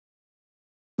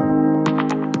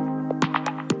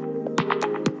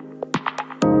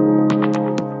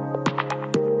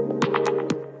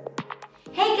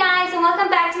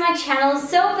my channel.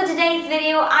 So for today's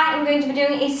video I am going to be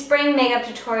doing a spring makeup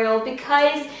tutorial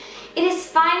because it is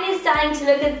finally starting to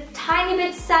look a tiny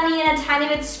bit sunny and a tiny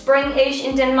bit spring-ish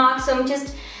in Denmark. So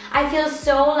I feel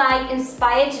so like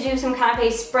inspired to do some kind of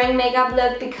a spring makeup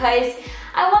look because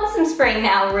I want some spring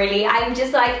now, really. I'm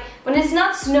just like, when it's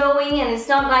not snowing and it's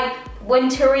not like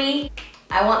wintry,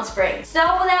 I want spring. So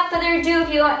without further ado,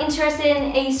 if you are interested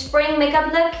in a spring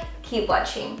makeup look, keep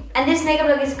watching. And this makeup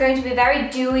look is going to be very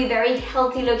dewy, very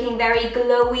healthy looking, very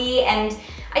glowy, and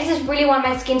I just really want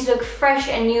my skin to look fresh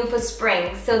and new for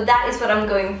spring. So that is what I'm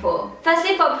going for.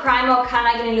 Firstly, for primer or kind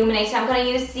of like an illuminator, I'm going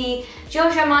to use the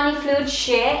Giorgio Armani Fluid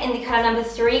Sheer in the color number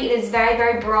 3. It is very,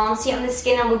 very bronzy on the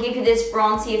skin and will give you this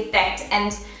bronzy effect.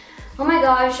 And oh my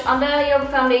gosh, under your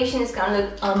foundation it's going to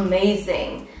look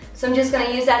amazing. So I'm just going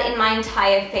to use that in my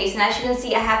entire face. And as you can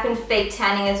see, I have been fake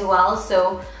tanning as well.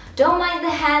 So don't mind the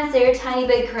hands, they're a tiny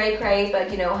bit cray-cray, but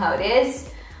you know how it is.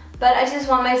 But I just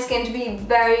want my skin to be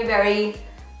very, very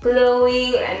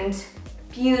glowy and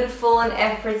beautiful and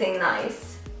everything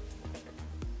nice.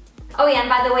 Oh yeah, and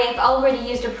by the way, I've already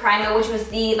used a primer, which was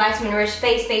the Vitamin Rich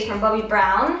Face Base from Bobbi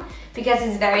Brown, because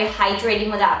it's very hydrating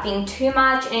without being too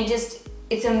much, and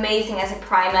it's amazing as a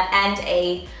primer and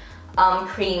a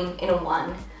cream in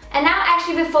one. And now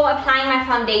actually, before applying my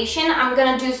foundation, I'm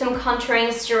gonna do some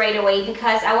contouring straight away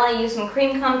because I wanna use some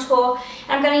cream contour.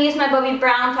 And I'm gonna use my Bobbi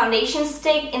Brown foundation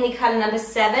stick in the color number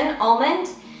 7, Almond.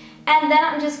 And then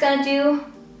I'm just gonna do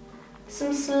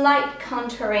some slight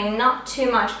contouring, not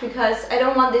too much, because I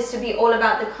don't want this to be all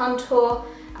about the contour.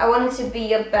 I want it to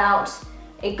be about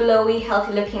a glowy,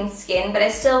 healthy looking skin, but I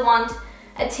still want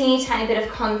a teeny tiny bit of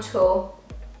contour.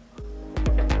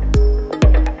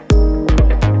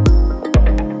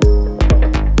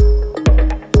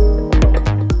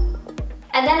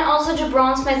 And then also to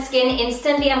bronze my skin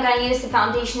instantly, I'm going to use the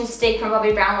foundation stick from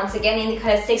Bobbi Brown once again in the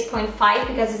color 6.5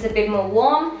 because it's a bit more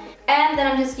warm. And then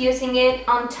I'm just using it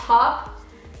on top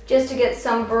just to get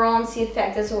some bronzy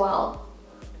effect as well.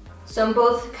 So I'm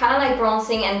both kind of like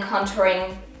bronzing and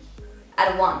contouring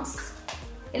at once.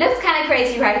 It looks kind of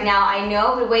crazy right now, I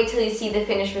know, but wait till you see the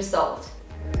finished result.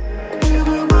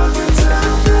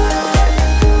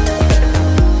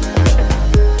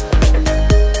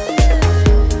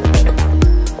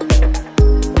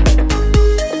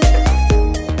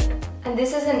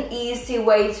 This is an easy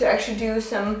way to actually do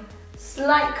some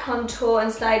slight contour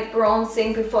and slight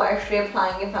bronzing before actually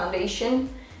applying your foundation,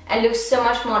 and looks so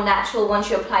much more natural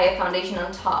once you apply your foundation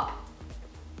on top.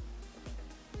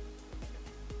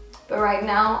 But right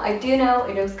now, I do know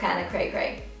it looks kind of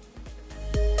cray-cray.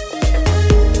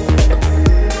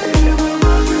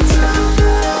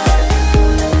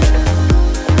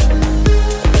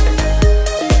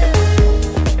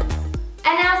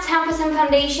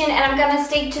 Foundation, and I'm gonna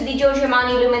stick to the Giorgio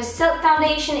Armani Luminous Silk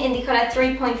Foundation in the color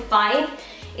 3.5.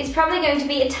 It's probably going to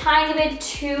be a tiny bit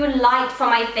too light for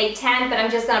my fake tan, but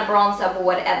I'm just gonna bronze up or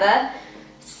whatever.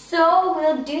 So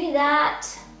we'll do that.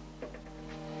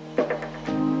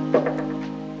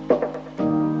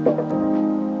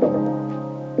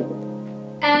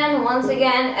 And once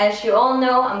again, as you all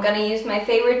know, I'm gonna use my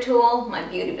favorite tool, my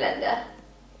beauty blender.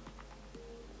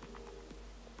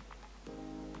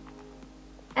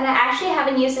 And I actually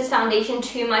haven't used this foundation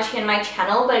too much here in my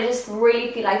channel, but I just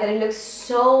really feel like that it looks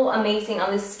so amazing on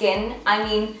the skin. I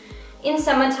mean, in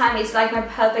summertime it's like my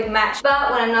perfect match, but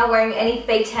when I'm not wearing any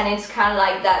fake tan, it's kind of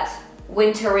like that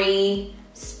wintry,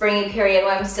 springy period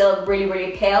where I'm still really,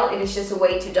 really pale. It is just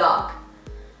way too dark.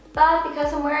 But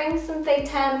because I'm wearing some fake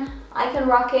tan, I can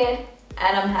rock it,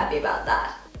 and I'm happy about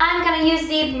that. I'm gonna use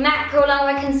the MAC Pro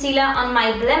Longwear Concealer on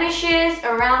my blemishes,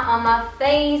 around on my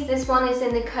face. This one is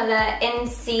in the color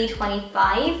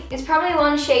NC25. It's probably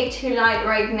one shade too light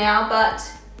right now, but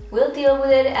we'll deal with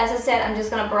it. As I said, I'm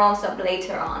just gonna bronze up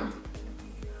later on.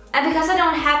 And because I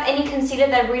don't have any concealer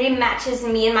that really matches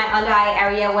me in my under eye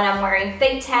area when I'm wearing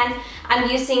fake tan, I'm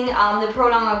using the Pro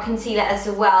Longwear Concealer as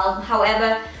well.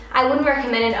 However, I wouldn't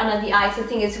recommend it under the eyes. I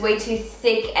think it's way too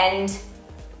thick and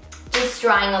just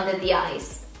drying under the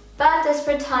eyes. But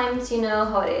desperate times, you know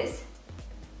how it is.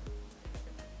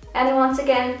 And once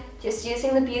again, just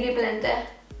using the beauty blender.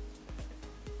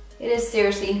 It is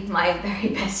seriously my very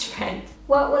best friend.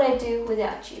 What would I do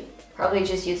without you? Probably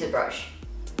just use a brush.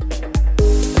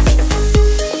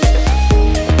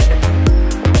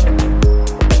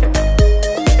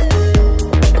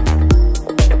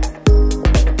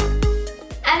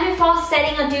 And before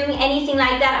setting or doing anything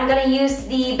like that, I'm gonna use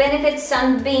the Benefit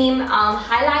Sunbeam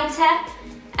highlighter.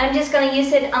 I'm just going to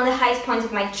use it on the highest points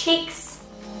of my cheeks.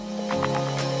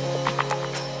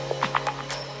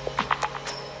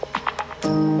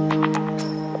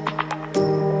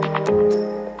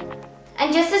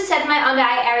 under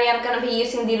eye area, I'm gonna be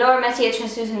using the Laura Mercier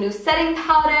Translucent Loose Setting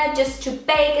Powder just to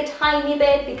bake a tiny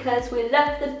bit because we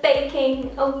love the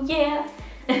baking. Oh yeah.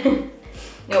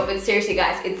 No, but seriously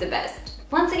guys, it's the best.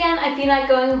 Once again, I feel like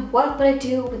going, what would I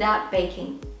do without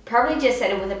baking? Probably just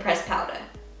set it with a pressed powder.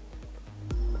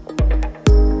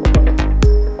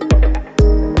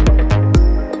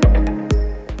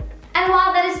 And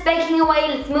while that is baking away,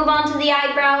 let's move on to the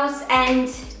eyebrows and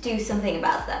do something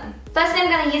about them. First, I'm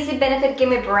gonna use the Benefit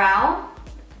Gimme Brow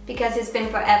because it's been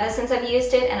forever since I've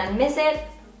used it and I miss it.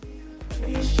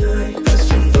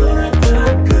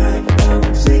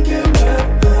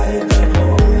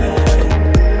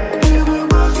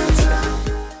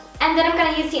 And then I'm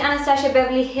gonna use the Anastasia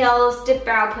Beverly Hills Dip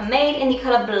Brow Pomade in the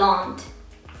color Blonde.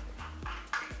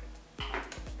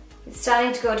 It's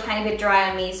starting to go a tiny bit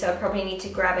dry on me, so I probably need to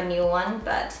grab a new one,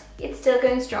 but it's still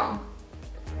going strong.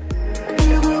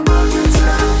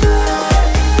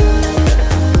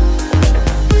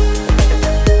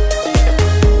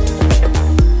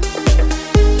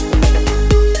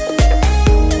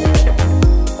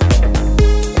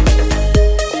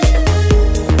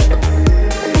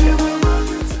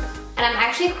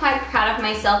 Quite proud of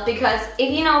myself because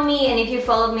if you know me and if you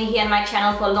followed me here on my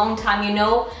channel for a long time, you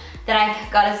know that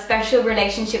I've got a special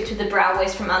relationship to the brow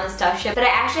waves from Anastasia, but I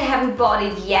actually haven't bought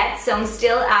it yet, so I'm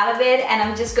still out of it and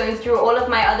I'm just going through all of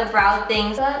my other brow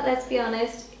things. But let's be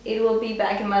honest, it will be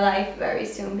back in my life very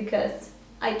soon because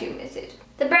I do miss it.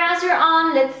 The brows are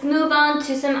on, let's move on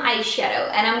to some eyeshadow,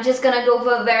 and I'm just gonna go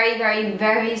for a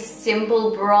very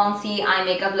simple bronzy eye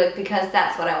makeup look because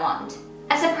that's what I want.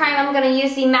 As a primer, I'm going to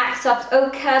use the MAC Soft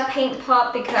Ochre Paint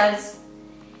Pot because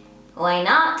why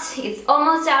not? It's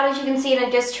almost out, as you can see, and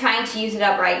I'm just trying to use it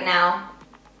up right now.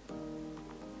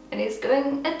 And it's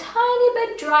going a tiny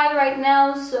bit dry right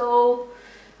now, so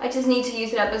I just need to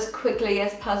use it up as quickly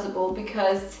as possible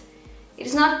because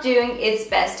it's not doing its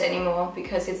best anymore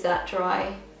because it's that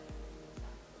dry.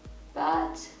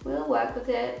 But we'll work with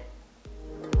it.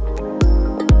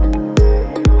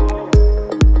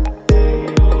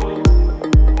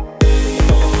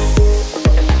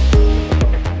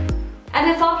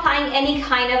 And before applying any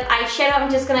kind of eyeshadow, I'm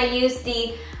just going to use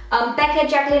the Becca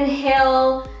Jaclyn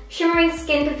Hill Shimmering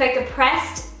Skin Perfector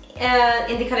Pressed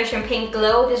in the color Champagne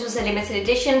Glow. This was a limited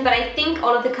edition, but I think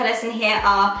all of the colors in here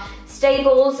are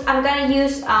staples. I'm going to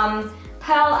use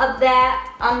Pearl up there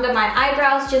under my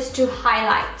eyebrows just to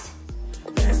highlight.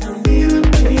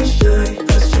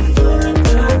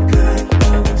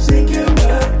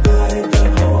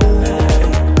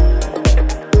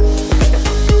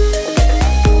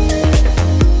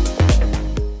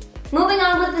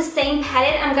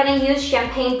 I'm going to use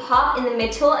Champagne Pop in the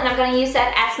middle, and I'm going to use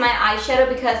that as my eyeshadow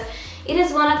because it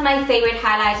is one of my favorite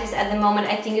highlighters at the moment.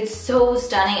 I think it's so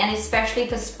stunning, and especially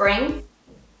for spring.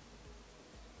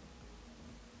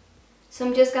 So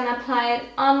I'm just going to apply it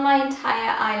on my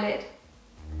entire eyelid.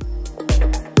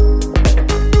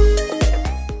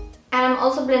 And I'm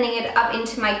also blending it up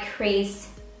into my crease,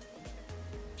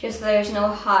 just so there's no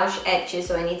harsh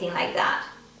edges or anything like that.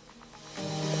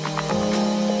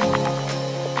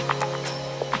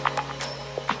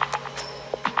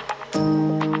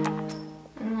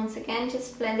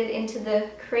 Just blend it into the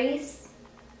crease.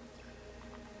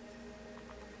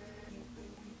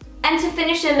 And to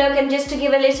finish the look and just to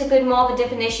give a little bit more of a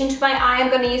definition to my eye, I'm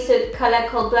going to use a color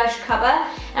called Blush Cover.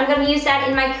 I'm going to use that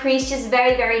in my crease just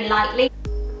very lightly.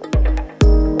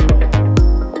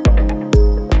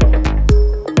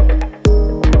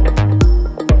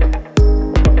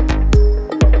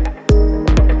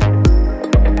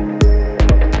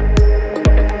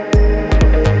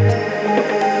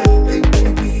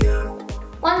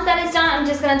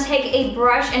 Take a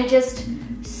brush and just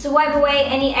swipe away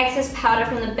any excess powder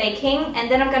from the baking, and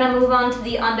then I'm gonna move on to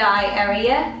the under eye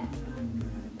area.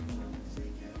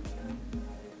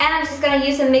 And I'm just gonna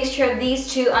use a mixture of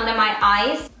these two under my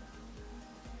eyes.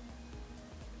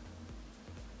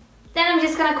 Then I'm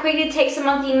just gonna quickly take some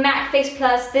of the MAC Fix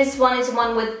Plus. This one is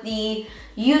one with the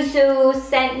yuzu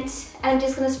scent, and I'm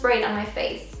just gonna spray it on my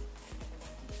face.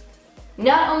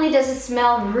 Not only does it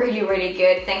smell really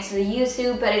good thanks to the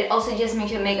yuzu, but it also just makes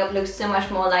your makeup look so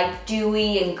much more like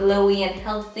dewy and glowy and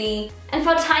healthy. And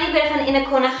for a tiny bit of an inner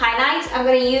corner highlight, I'm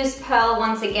going to use Pearl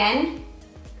once again,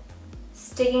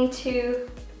 sticking to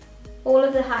all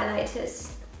of the highlighters.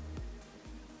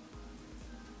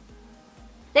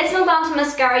 Let's move on to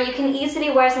mascara. You can easily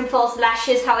wear some false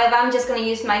lashes, however I'm just going to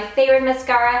use my favorite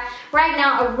mascara. Right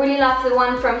now I really love the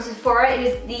one from Sephora. It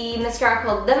is the mascara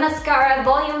called The Mascara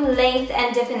Volume, Length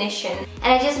and Definition.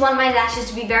 And I just want my lashes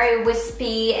to be very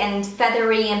wispy and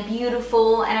feathery and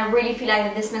beautiful, and I really feel like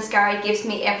that this mascara gives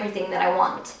me everything that I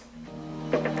want.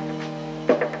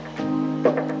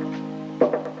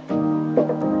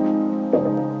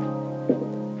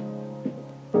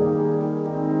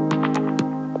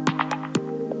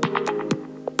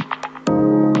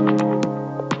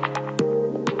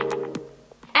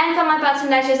 Bottom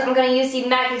lashes, I'm going to use the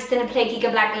MAC Extended Play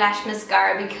Giga Black Lash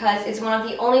Mascara because it's one of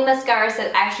the only mascaras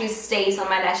that actually stays on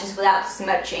my lashes without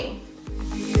smudging.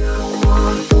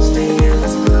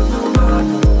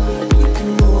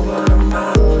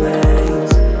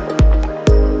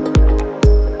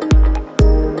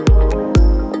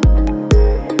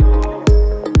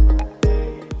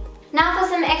 Now for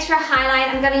some extra highlight,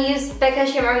 I'm going to use Becca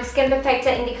Shimmer Skin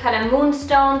Perfector in the color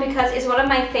Moonstone because it's one of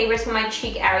my favorites for my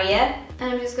cheek area. And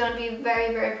I'm just going to be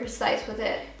very, very precise with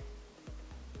it.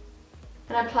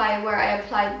 And apply where I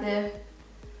applied the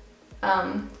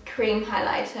cream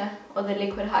highlighter or the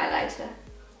liquid highlighter.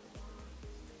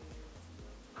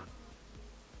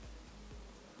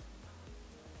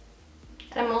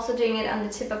 And I'm also doing it on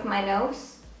the tip of my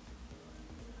nose.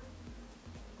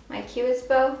 My Q.I.S.S.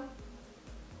 bow.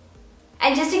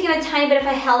 And just to give a tiny bit of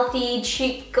a healthy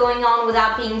cheek going on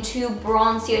without being too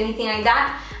bronzy or anything like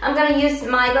that, I'm going to use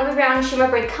my Bobbi Brown Shimmer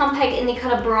Break Compact in the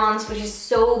color Bronze, which is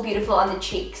so beautiful on the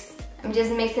cheeks. I'm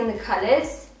just mixing the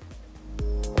colors.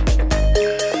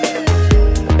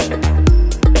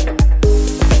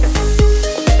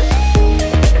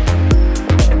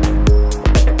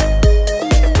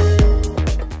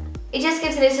 It just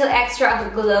gives a little extra of a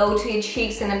glow to your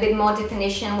cheeks and a bit more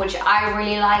definition, which I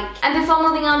really like. And before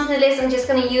moving on to the lips, I'm just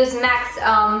going to use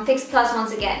MAC's Fix Plus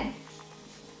once again.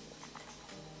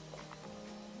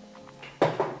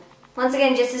 Once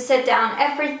again, just to set down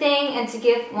everything and to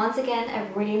give, once again, a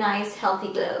really nice,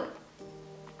 healthy glow.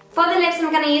 For the lips,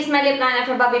 I'm going to use my lip liner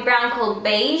from Bobbi Brown called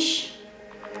Beige.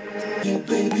 Yeah,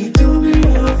 baby, don't be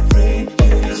afraid.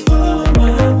 You just follow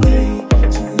my way.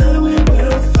 Tonight we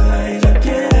will fly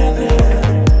together.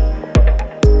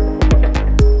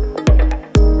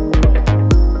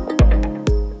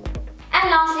 And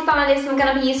lastly, for my lips, I'm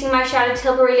going to be using my Charlotte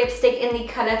Tilbury lipstick in the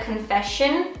color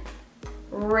Confession.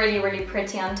 Really, really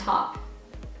pretty on top.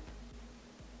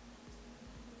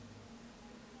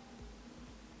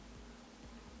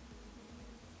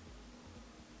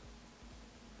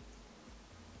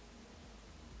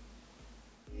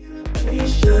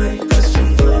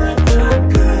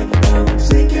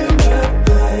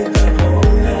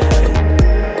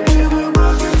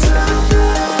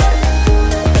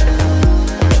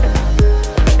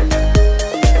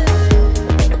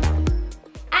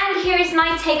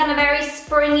 Take on a very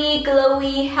springy,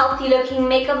 glowy, healthy looking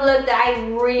makeup look that I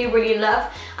really, really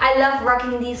love. I love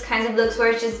rocking these kinds of looks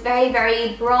where it's just very,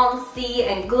 very bronzy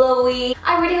and glowy.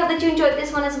 I really hope that you enjoyed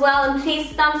this one as well, and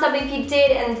please thumbs up if you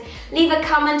did and leave a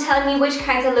comment telling me which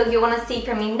kinds of look you want to see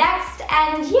from me next.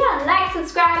 And yeah, like,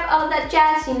 subscribe, all of that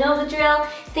jazz, you know the drill.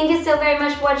 Thank you so very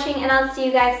much for watching, and I'll see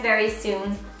you guys very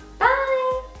soon. Bye!